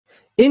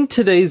In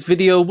today's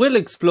video, we'll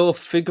explore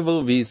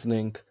figural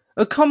reasoning,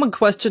 a common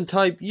question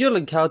type you'll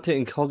encounter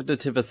in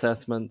cognitive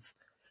assessments.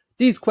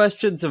 These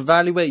questions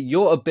evaluate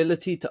your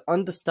ability to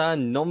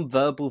understand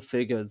non-verbal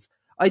figures,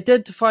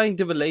 identifying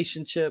the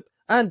relationship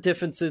and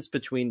differences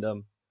between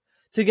them.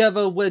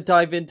 Together, we'll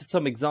dive into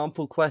some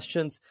example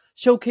questions,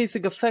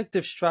 showcasing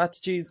effective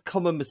strategies,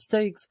 common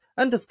mistakes,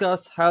 and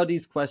discuss how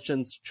these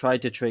questions try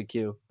to trick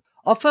you.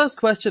 Our first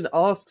question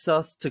asks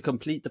us to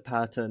complete the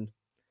pattern.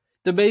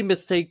 The main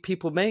mistake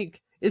people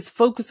make is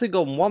focusing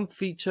on one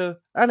feature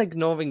and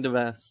ignoring the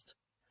rest.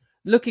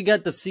 Looking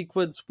at the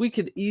sequence, we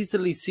can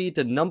easily see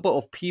the number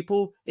of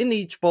people in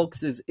each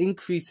box is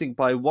increasing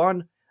by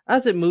 1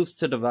 as it moves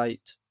to the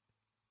right.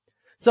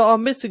 So our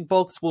missing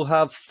box will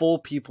have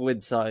 4 people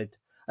inside,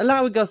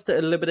 allowing us to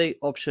eliminate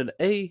option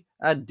A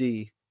and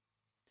D.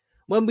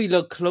 When we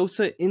look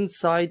closer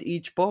inside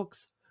each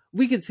box,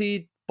 we can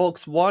see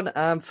box 1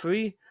 and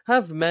 3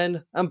 have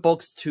men and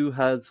box 2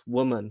 has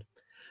women.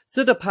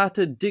 So the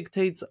pattern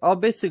dictates our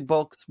missing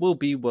box will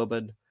be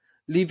woman,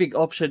 leaving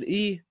option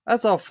E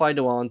as our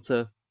final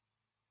answer.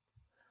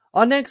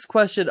 Our next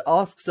question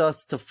asks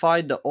us to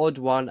find the odd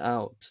one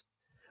out.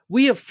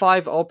 We have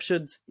 5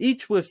 options,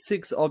 each with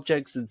 6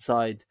 objects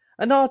inside,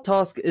 and our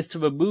task is to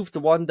remove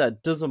the one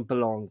that doesn't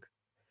belong.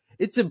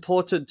 It's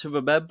important to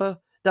remember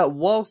that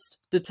whilst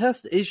the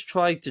test is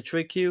trying to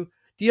trick you,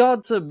 the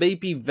answer may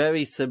be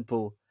very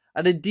simple,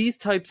 and in these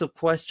types of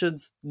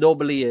questions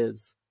normally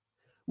is.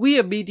 We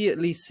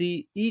immediately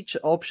see each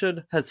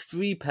option has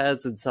 3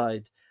 pairs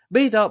inside,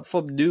 made up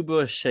from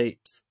numerous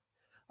shapes.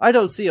 I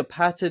don't see a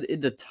pattern in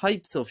the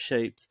types of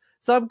shapes,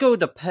 so I'm going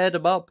to pair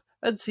them up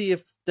and see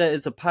if there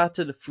is a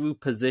pattern through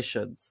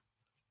positions.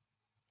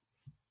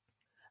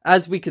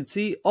 As we can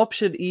see,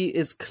 option E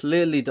is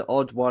clearly the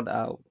odd one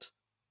out.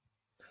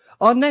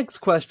 Our next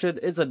question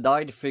is a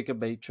 9-figure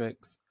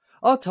matrix.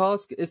 Our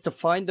task is to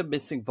find the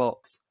missing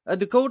box, and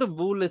the golden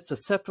rule is to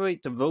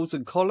separate the rows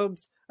and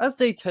columns as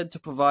they tend to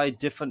provide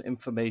different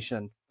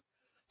information.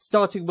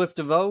 Starting with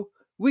the row,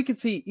 we can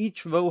see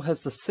each row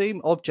has the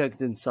same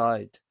object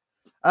inside.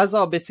 As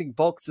our missing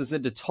box is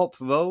in the top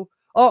row,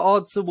 our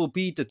answer will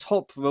be the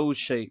top row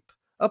shape,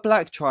 a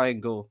black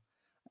triangle,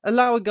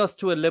 allowing us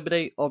to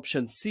eliminate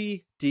options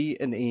C, D,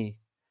 and E.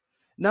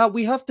 Now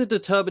we have to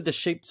determine the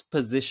shape's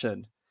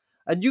position,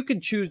 and you can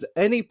choose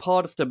any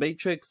part of the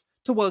matrix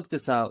to work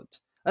this out,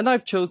 and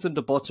I've chosen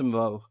the bottom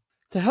row.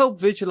 To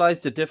help visualize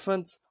the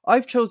difference,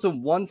 I've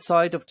chosen one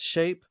side of the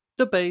shape,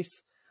 the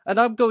base, and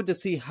I'm going to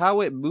see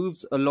how it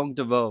moves along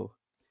the row.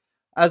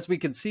 As we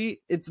can see,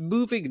 it's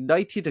moving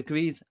 90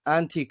 degrees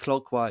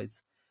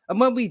anti-clockwise, and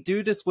when we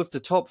do this with the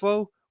top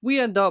row, we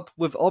end up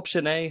with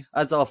option A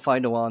as our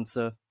final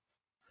answer.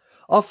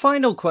 Our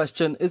final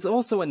question is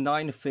also a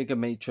 9-figure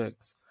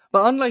matrix,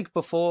 but unlike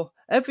before,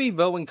 every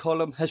row and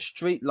column has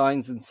straight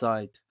lines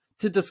inside.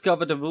 To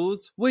discover the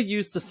rules, we'll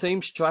use the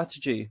same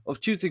strategy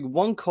of choosing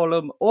one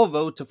column or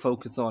row to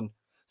focus on,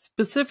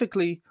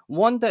 specifically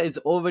one that is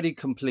already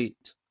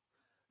complete.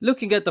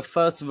 Looking at the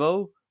first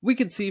row, we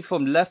can see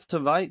from left to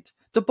right,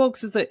 the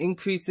boxes are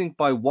increasing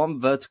by 1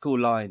 vertical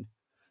line.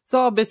 So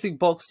our missing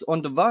box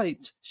on the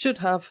right should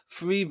have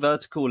 3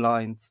 vertical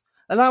lines,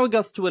 allowing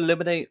us to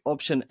eliminate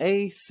option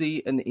A,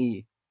 C, and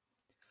E.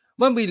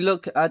 When we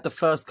look at the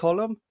first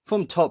column,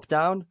 from top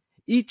down,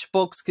 each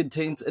box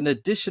contains an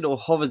additional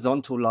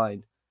horizontal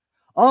line.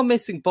 Our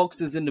missing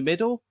box is in the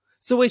middle,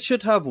 so it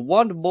should have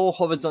 1 more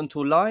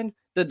horizontal line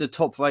than the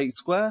top right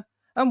square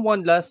and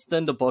 1 less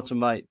than the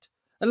bottom right,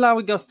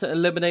 allowing us to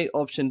eliminate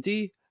option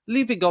D,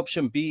 leaving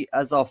option B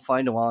as our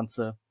final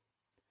answer.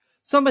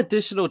 Some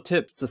additional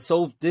tips to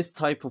solve this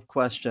type of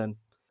question.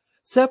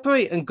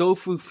 Separate and go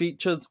through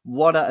features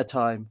one at a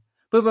time,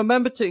 but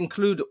remember to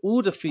include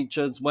all the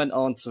features when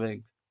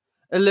answering.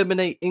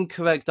 Eliminate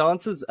incorrect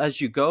answers as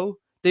you go.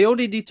 They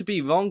only need to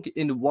be wrong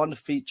in one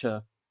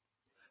feature.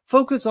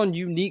 Focus on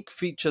unique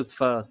features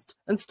first,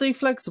 and stay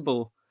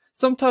flexible.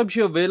 Sometimes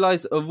you'll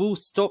realize a rule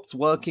stops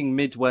working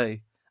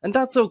midway, and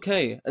that's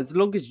okay as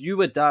long as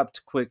you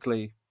adapt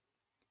quickly.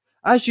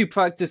 As you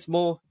practice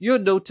more, you'll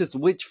notice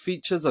which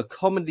features are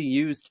commonly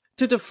used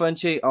to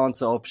differentiate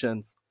answer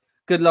options.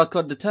 Good luck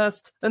on the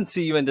test, and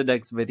see you in the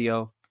next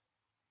video.